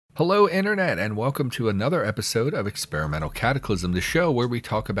Hello Internet, and welcome to another episode of Experimental Cataclysm, the show where we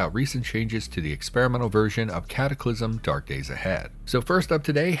talk about recent changes to the experimental version of Cataclysm Dark Days Ahead. So first up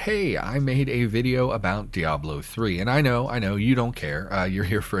today, hey, I made a video about Diablo 3, and I know, you don't care, you're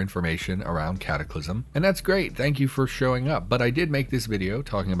here for information around Cataclysm, and that's great, thank you for showing up, but I did make this video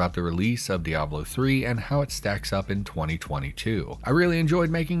talking about the release of Diablo 3 and how it stacks up in 2022. I really enjoyed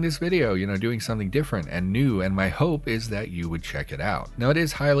making this video, doing something different and new, and my hope is that you would check it out. Now it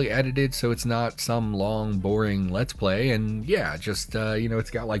is highly edited, so it's not some long boring let's play, and yeah, just it's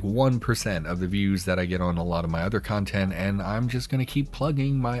got like 1% of the views that I get on a lot of my other content, and I'm just gonna keep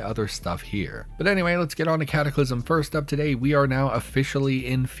plugging my other stuff here. But anyway, let's get on to Cataclysm. First up today, we are now officially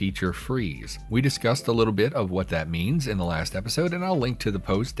in feature freeze. We discussed a little bit of what that means in the last episode, and I'll link to the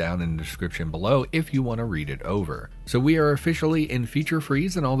post down in the description below if you want to read it over. So we are officially in feature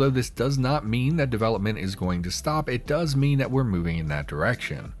freeze, and although this does not mean that development is going to stop, it does mean that we're moving in that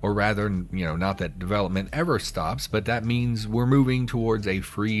direction. Or rather, not that development ever stops, but that means we're moving towards a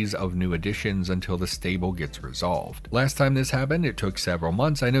freeze of new additions until the stable gets resolved. Last time this happened, it took several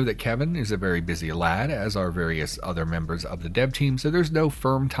months. I know that Kevin is a very busy lad, as are various other members of the dev team, so there's no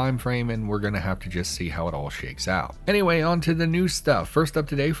firm time frame, and we're gonna have to just see how it all shakes out. Anyway, on to the new stuff. First up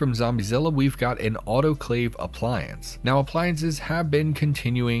today from Zombiezilla, we've got an Autoclave Appliance. Now, appliances have been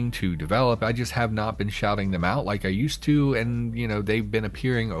continuing to develop, I just have not been shouting them out like I used to, and they've been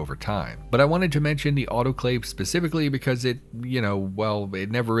appearing over time. But I wanted to mention the autoclave specifically because it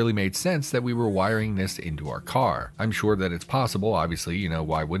never really made sense that we were wiring this into our car. I'm sure that it's possible, obviously,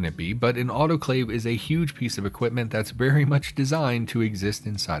 why wouldn't it be? But an autoclave is a huge piece of equipment that's very much designed to exist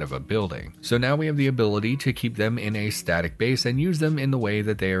inside of a building. So now we have the ability to keep them in a static base and use them in the way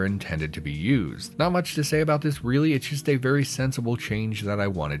that they are intended to be used. Not much to say about this really, it's just a very sensible change that I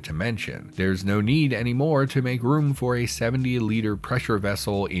wanted to mention. There's no need anymore to make room for a 70-liter pressure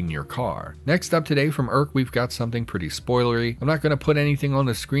vessel in your car. Next up today from Irk, we've got something pretty spoilery. I'm not going to put anything on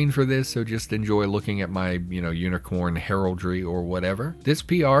the screen for this, so just enjoy looking at my, unicorn heraldry or whatever. This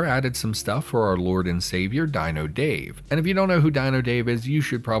PR added some stuff for our Lord and Savior, Dino Dave. And if you don't know who Dino Dave is, you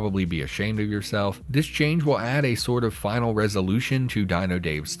should probably be ashamed of yourself. This change will add a sort of final resolution to Dino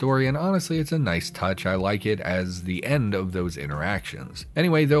Dave's story, and honestly, it's a nice touch. I like it as the end of those interactions.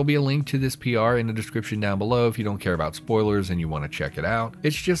 Anyway, there'll be a link to this PR in the description down below if you don't care about spoilers and you want to check it out.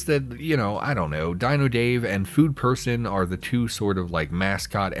 It's just that, I don't know, Dino Dave and Food Person are the two sort of like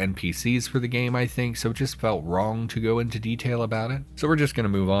mascot NPCs for the game, I think, so it just felt wrong to go into detail about it. So we're just going to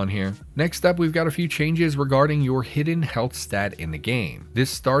move on here. Next up, we've got a few changes regarding your hidden health stat in the game. This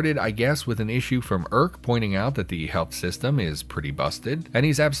started, I guess, with an issue from Irk pointing out that the health system is pretty busted, and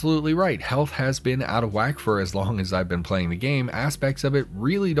he's absolutely right. Health has been out of whack for as long as I've been playing the game. Aspects of it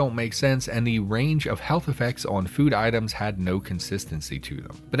really don't make sense, and the range of health effects on food items had no consistency to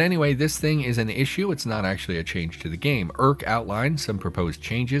them. But anyway, this thing is an issue, it's not actually a change to the game. Irk outlined some proposed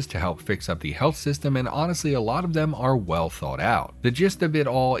changes to help fix up the health system, and honestly, a lot of them are well thought out. The gist of it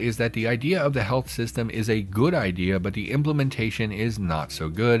all is that the idea of the health system is a good idea, but the implementation is not so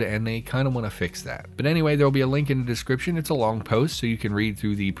good, and they kind of want to fix that. But anyway, there will be a link in the description. It's a long post, so you can read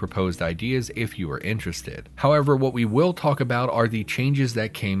through the proposed ideas if you are interested. However, what we will talk about are the changes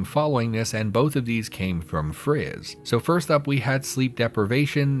that came following this, and both of these came from Frizz. So first up, we had sleep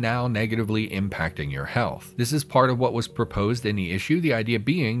deprivation now negatively impacting your health. This is part of what was proposed in the issue, the idea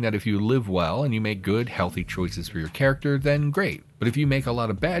being that if you live well and you make good, healthy choices for your character, then great. But if you make a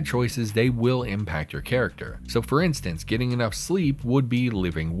lot of bad choices, they will impact your character. So for instance, getting enough sleep would be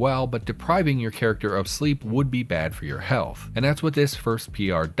living well, but depriving your character of sleep would be bad for your health. And that's what this first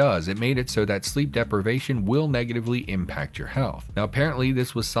PR does. It made it so that sleep deprivation will negatively impact your health. Now apparently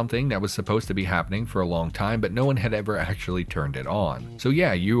this was something that was supposed to be happening for a long time, but no one had ever actually turned it on. So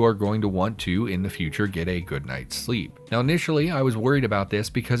yeah, you are going to want to, in the future, get a good night's sleep. Now initially I was worried about this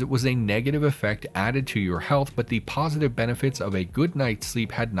because it was a negative effect added to your health, but the positive benefits of a good night's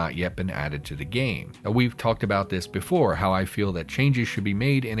sleep had not yet been added to the game. Now, we've talked about this before, how I feel that changes should be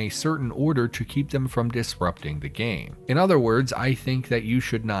made in a certain order to keep them from disrupting the game. In other words, I think that you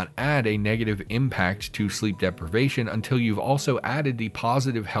should not add a negative impact to sleep deprivation until you've also added the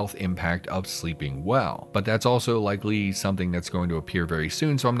positive health impact of sleeping well. But that's also likely something that's going to appear very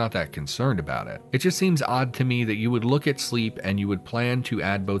soon, so I'm not that concerned about it. It just seems odd to me that you would look at sleep and you would plan to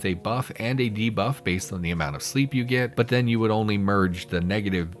add both a buff and a debuff based on the amount of sleep you get, but then you would only merge the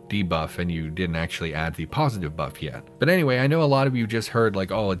negative debuff and you didn't actually add the positive buff yet. But anyway, I know a lot of you just heard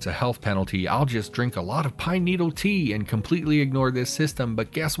like, oh, it's a health penalty, I'll just drink a lot of pine needle tea and completely ignore this system,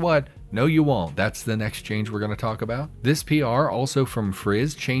 but guess what? No, you won't. That's the next change we're going to talk about. This PR, also from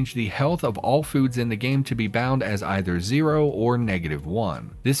Frizz, changed the health of all foods in the game to be bound as either 0 or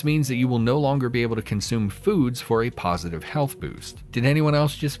 -1. This means that you will no longer be able to consume foods for a positive health boost. Did anyone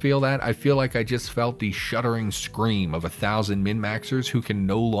else just feel that? I feel like I just felt the shuddering scream of 1,000 min-maxers who can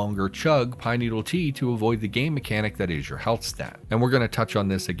no longer chug pine needle tea to avoid the game mechanic that is your health stat. And we're going to touch on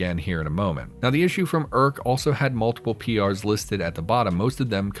this again here in a moment. Now, the issue from Urk also had multiple PRs listed at the bottom, most of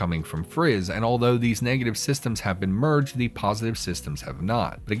them coming from Frizz, and although these negative systems have been merged, the positive systems have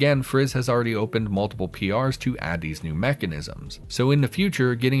not. But again, Frizz has already opened multiple PRs to add these new mechanisms. So in the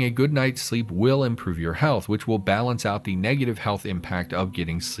future, getting a good night's sleep will improve your health, which will balance out the negative health impact of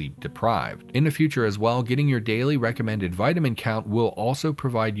getting sleep deprived. In the future as well, getting your daily recommended vitamin count will also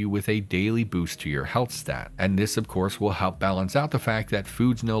provide you with a daily boost to your health stat. And this of course will help balance out the fact that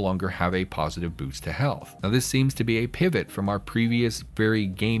foods no longer have a positive boost to health. Now this seems to be a pivot from our previous very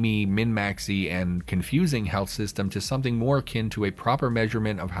gamey, min-maxy, and confusing health system to something more akin to a proper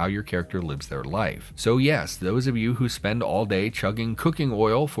measurement of how your character lives their life. So yes, those of you who spend all day chugging cooking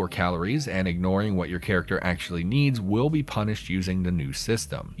oil for calories and ignoring what your character actually needs will be punished using the new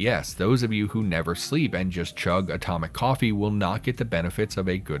system. Yes, those of you who never sleep and just chug atomic coffee will not get the benefits of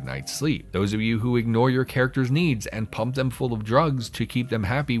a good night's sleep. Those of you who ignore your character's needs and pump them full of drugs to keep them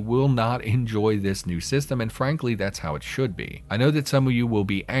happy will not enjoy this new system, and frankly that's how it should be. I know that some of you will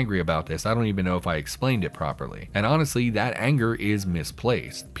be angry about this. I don't even know if I explained it properly. And honestly, that anger is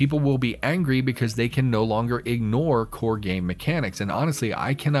misplaced. People will be angry because they can no longer ignore core game mechanics, and honestly,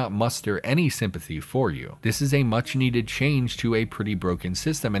 I cannot muster any sympathy for you. This is a much needed change to a pretty broken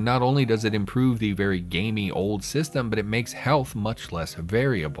system, and not only does it improve the very gamey old system, but it makes health much less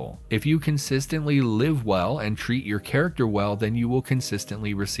variable. If you consistently live well and treat your character well, then you will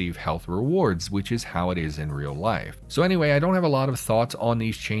consistently receive health rewards, which is how it is in real life. So anyway, I don't have a lot of thoughts on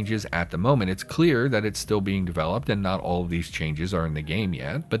these changes at the moment. It's clear that it's still being developed and not all of these changes are in the game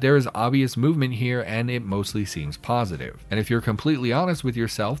yet, but there is obvious movement here and it mostly seems positive. And if you're completely honest with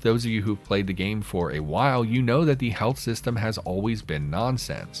yourself, those of you who've played the game for a while, you know that the health system has always been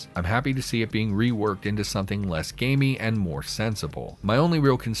nonsense. I'm happy to see it being reworked into something less gamey and more sensible. My only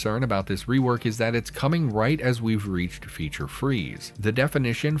real concern about this rework is that it's coming right as we've reached feature freeze. The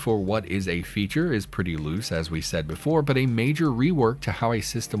definition for what is a feature is pretty loose, as we said before, but a major rework to how a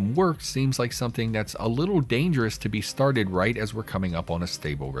system works seems like something that's a little dangerous to be started right as we're coming up on a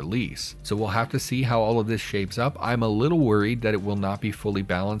stable release. So we'll have to see how all of this shapes up. I'm a little worried that it will not be fully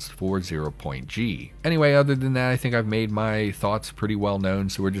balanced for 0.g. Anyway, other than that, I think I've made my thoughts pretty well known,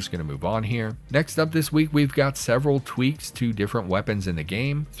 so we're just going to move on here. Next up this week, we've got several tweaks to different weapons in the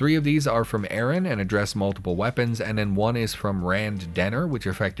game. 3 of these are from Aaron and address multiple weapons, and then 1 is from Rand Denner, which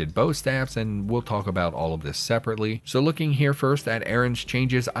affected bow staffs, and we'll talk about all of this separately. So looking here first at Aaron's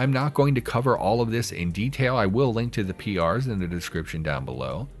changes, I'm not going to cover all of this in detail. I will link to the PRs in the description down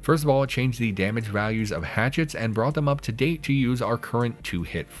below. First of all, it changed the damage values of hatchets and brought them up to date to use our current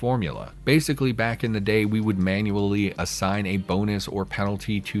 2-hit formula. Basically, back in the day, we would manually assign a bonus or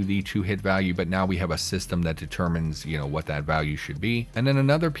penalty to the 2-hit value, but now we have a system that determines, what that value should be. And then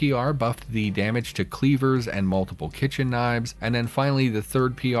another PR buffed the damage to cleavers and multiple kitchen knives. And then finally, the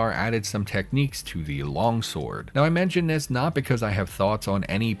third PR added some techniques to the longsword. Now, I mention this not because I have thoughts on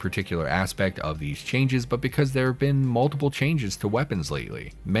any particular aspect of these changes, but because there have been multiple changes to weapons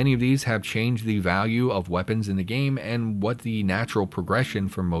lately. Many of these have changed the value of weapons in the game and what the natural progression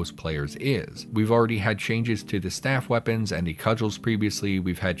for most players is. We've already had changes to the staff weapons and the cudgels previously.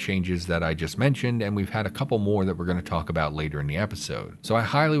 We've had changes that I just mentioned, and we've had a couple more that we're going to talk about later in the episode. So I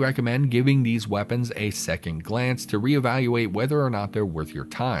highly recommend giving these weapons a second glance to reevaluate whether or not they're worth your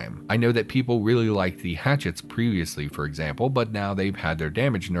time. I know that people really liked the hatchets previously, for example, but now they've had their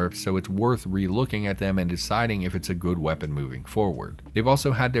damage nerfed, so it's worth re-looking at them and deciding if it's a good weapon moving forward. They've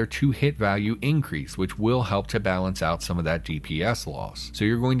also had their 2-hit value increase, which will help to balance out some of that DPS loss. So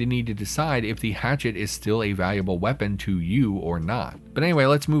you're going to need to decide if the hatchet is still a valuable weapon to you or not. But anyway,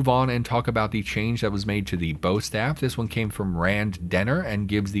 let's move on and talk about the change that was made to the bow staff. This one came from Rand Denner and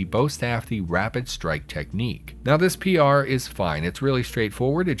gives the bow staff the rapid strike technique. Now this PR is fine. It's really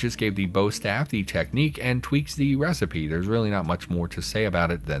straightforward. It just gave the bow staff the technique and tweaks the recipe. There's really not much more to say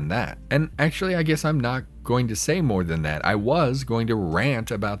about it than that. And actually, I guess I'm not going to say more than that. I was going to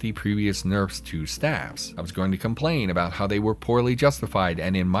rant about the previous nerfs to staffs. I was going to complain about how they were poorly justified,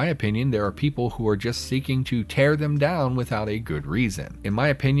 and in my opinion, there are people who are just seeking to tear them down without a good reason. In my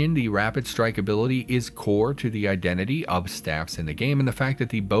opinion, the rapid strike ability is core to the identity of staffs in the game, and the fact that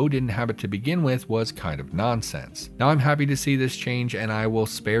the bow didn't have it to begin with was kind of nonsense. Now I'm happy to see this change, and I will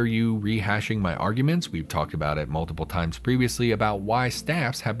spare you rehashing my arguments. We've talked about it multiple times previously about why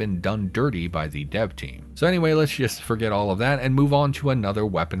staffs have been done dirty by the dev team. So anyway, let's just forget all of that and move on to another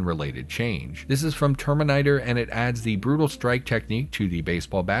weapon related change. This is from Terminator, and it adds the brutal strike technique to the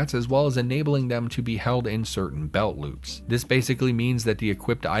baseball bats, as well as enabling them to be held in certain belt loops. This basically means that the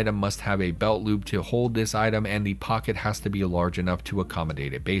equipped item must have a belt loop to hold this item, and the pocket has to be large enough to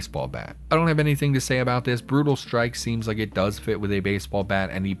accommodate a baseball bat. I don't have anything to say about this. Brutal strike seems like it does fit with a baseball bat,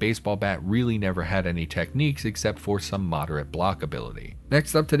 and the baseball bat really never had any techniques except for some moderate block ability.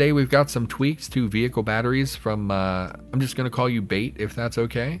 Next up today, we've got some tweaks to vehicle batteries from, I'm just going to call you Bait, if that's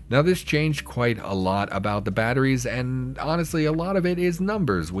okay. Now this changed quite a lot about the batteries, and honestly a lot of it is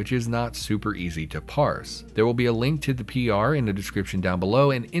numbers, which is not super easy to parse. There will be a link to the PR in the description down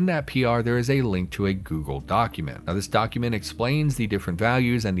below, and in that PR there is a link to a Google document. Now this document explains the different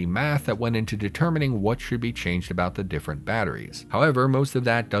values and the math that went into determining what should be changed about the different batteries. However, most of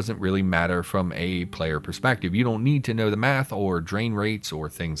that doesn't really matter from a player perspective. You don't need to know the math or drain rates or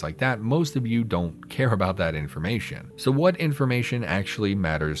things like that. Most of you don't care about that information. So what information actually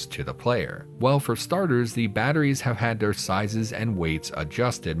matters to the player? Well, for starters, the batteries have had their sizes and weights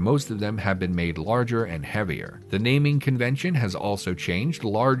adjusted. Most of them have been made larger and heavier. The naming convention has also changed.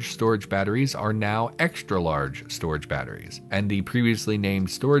 Large storage batteries are now extra large storage batteries, and the previously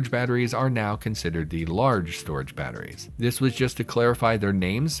named storage batteries are now considered the large storage batteries. This was just to clarify their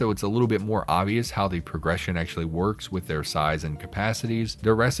names, so it's a little bit more obvious how the progression actually works with their size and capacity.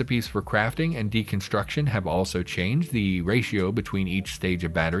 The recipes for crafting and deconstruction have also changed. The ratio between each stage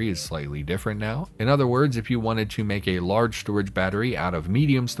of battery is slightly different now. In other words, if you wanted to make a large storage battery out of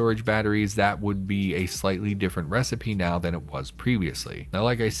medium storage batteries, that would be a slightly different recipe now than it was previously. Now,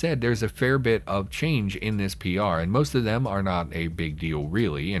 like I said, there's a fair bit of change in this PR, and most of them are not a big deal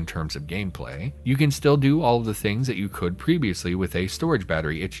really in terms of gameplay. You can still do all of the things that you could previously with a storage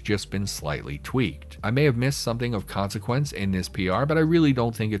battery, it's just been slightly tweaked. I may have missed something of consequence in this PR, but I really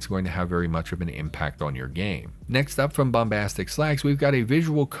don't think it's going to have very much of an impact on your game. Next up from Bombastic Slacks, we've got a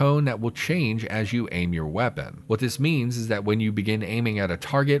visual cone that will change as you aim your weapon. What this means is that when you begin aiming at a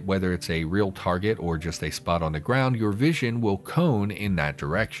target, whether it's a real target or just a spot on the ground, your vision will cone in that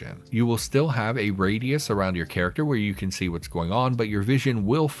direction. You will still have a radius around your character where you can see what's going on, but your vision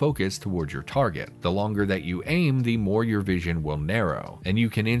will focus towards your target. The longer that you aim, the more your vision will narrow. And you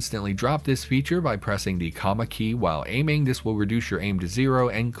can instantly drop this feature by pressing the comma key while aiming. This will reduce your aim to 0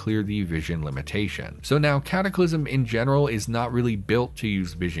 and clear the vision limitation. So now Cataclysm in general is not really built to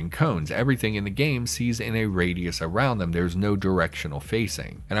use vision cones. Everything in the game sees in a radius around them. There's no directional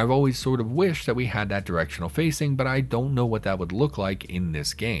facing. And I've always sort of wished that we had that directional facing, but I don't know what that would look like in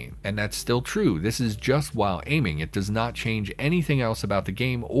this game. And that's still true. This is just while aiming. It does not change anything else about the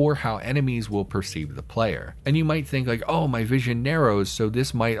game or how enemies will perceive the player. And you might think like, oh, my vision narrows, so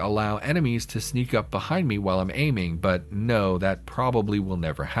this might allow enemies to sneak up behind me while I'm aiming, but no, that probably will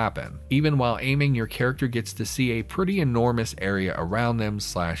never happen. Even while aiming, your character gets to see a pretty enormous area around them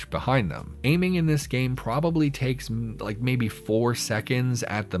 / behind them. Aiming in this game probably takes like maybe 4 seconds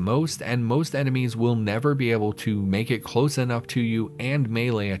at the most, and most enemies will never be able to make it close enough to you and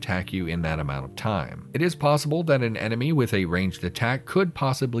melee attack you in that amount of time. It is possible that an enemy with a ranged attack could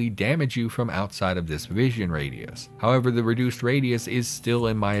possibly damage you from outside of this vision radius. However, the reduced radius is still,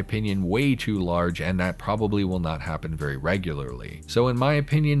 in my opinion, way too large, and that probably will not happen very regularly. So in my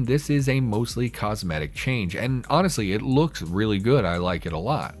opinion, this is a mostly cosmetic change, and honestly, it looks really good. I like it a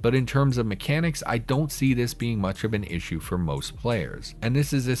lot. But in terms of mechanics, I don't see this being much of an issue for most players. And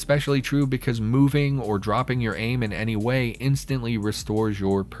this is especially true because moving or dropping your aim in any way instantly restores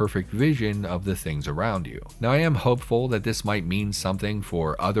your perfect vision of the things around you. Now, I am hopeful that this might mean something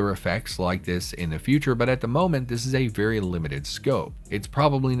for other effects like this in the future, but at the moment, this is a very limited scope. It's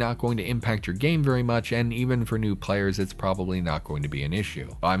probably not going to impact your game very much, and even for new players, it's probably not going to be an issue.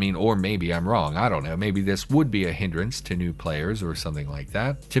 I mean, or maybe I'm wrong, I don't know, maybe this would be a hindrance to new players or something like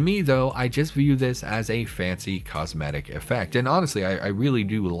that. To me though, I just view this as a fancy cosmetic effect, and honestly, I really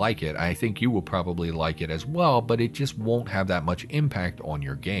do like it. I think you will probably like it as well, but it just won't have that much impact on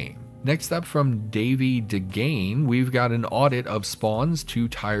your game. Next up from Davey DeGain, we've got an audit of spawns to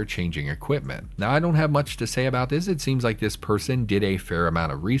tire changing equipment. Now I don't have much to say about this. It seems like this person did a fair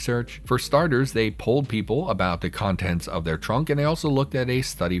amount of research. For starters, they polled people about the contents of their trunk, and they also looked at a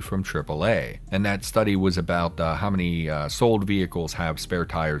study from AAA. And that study was about how many sold vehicles have spare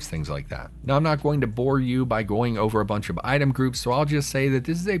tires, things like that. Now I'm not going to bore you by going over a bunch of item groups, so I'll just say that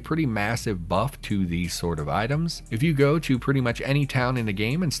this is a pretty massive buff to these sort of items. If you go to pretty much any town in the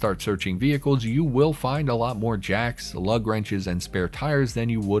game and start searching vehicles, you will find a lot more jacks, lug wrenches, and spare tires than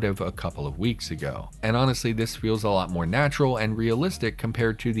you would have a couple of weeks ago. And honestly, this feels a lot more natural and realistic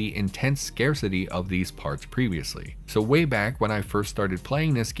compared to the intense scarcity of these parts previously. So way back when I first started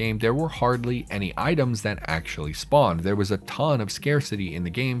playing this game, there were hardly any items that actually spawned. There was a ton of scarcity in the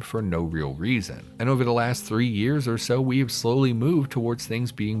game for no real reason. And over the last 3 years or so, we have slowly moved towards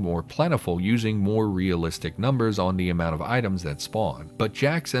things being more plentiful, using more realistic numbers on the amount of items that spawn. But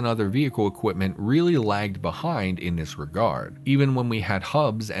jacks and other vehicle equipment really lagged behind in this regard. Even when we had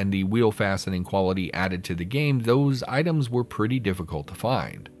hubs and the wheel fastening quality added to the game, those items were pretty difficult to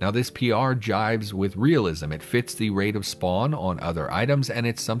find. Now this PR jives with realism. It fits the rate of spawn on other items, and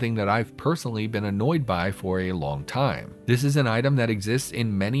it's something that I've personally been annoyed by for a long time. This is an item that exists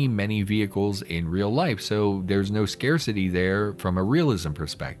in many vehicles in real life, so there's no scarcity there from a realism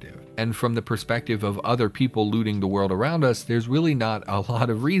perspective. And from the perspective of other people looting the world around us, there's really not a lot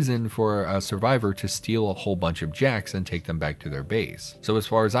of reason for a survivor to steal a whole bunch of jacks and take them back to their base. So as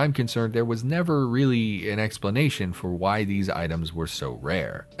far as I'm concerned, there was never really an explanation for why these items were so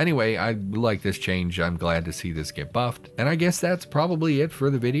rare. Anyway, I like this change. I'm glad to see this get buffed. And I guess that's probably it for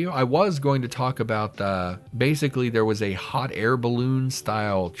the video. I was going to talk about, basically there was a hot air balloon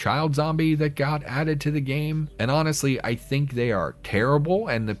style child zombie that got added to the game. And honestly, I think they are terrible,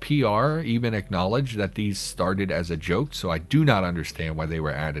 and the PR even acknowledged that these started as a joke, so I do not understand why they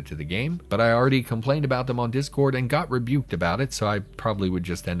were added to the game. But I already complained about them on Discord and got rebuked about it, so I probably would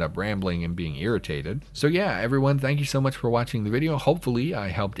just end up rambling and being irritated. So yeah, everyone, thank you so much for watching the video. Hopefully I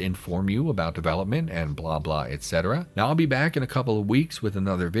helped inform you about development and blah blah etc. Now I'll be back in a couple of weeks with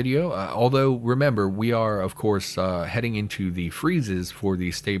another video, although remember, we are of course heading into the freezes for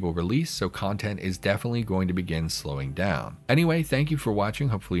the stable release, so content is definitely going to begin slowing down. Anyway, thank you for watching.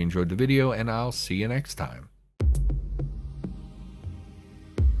 Hopefully you enjoyed the video, and I'll see you next time.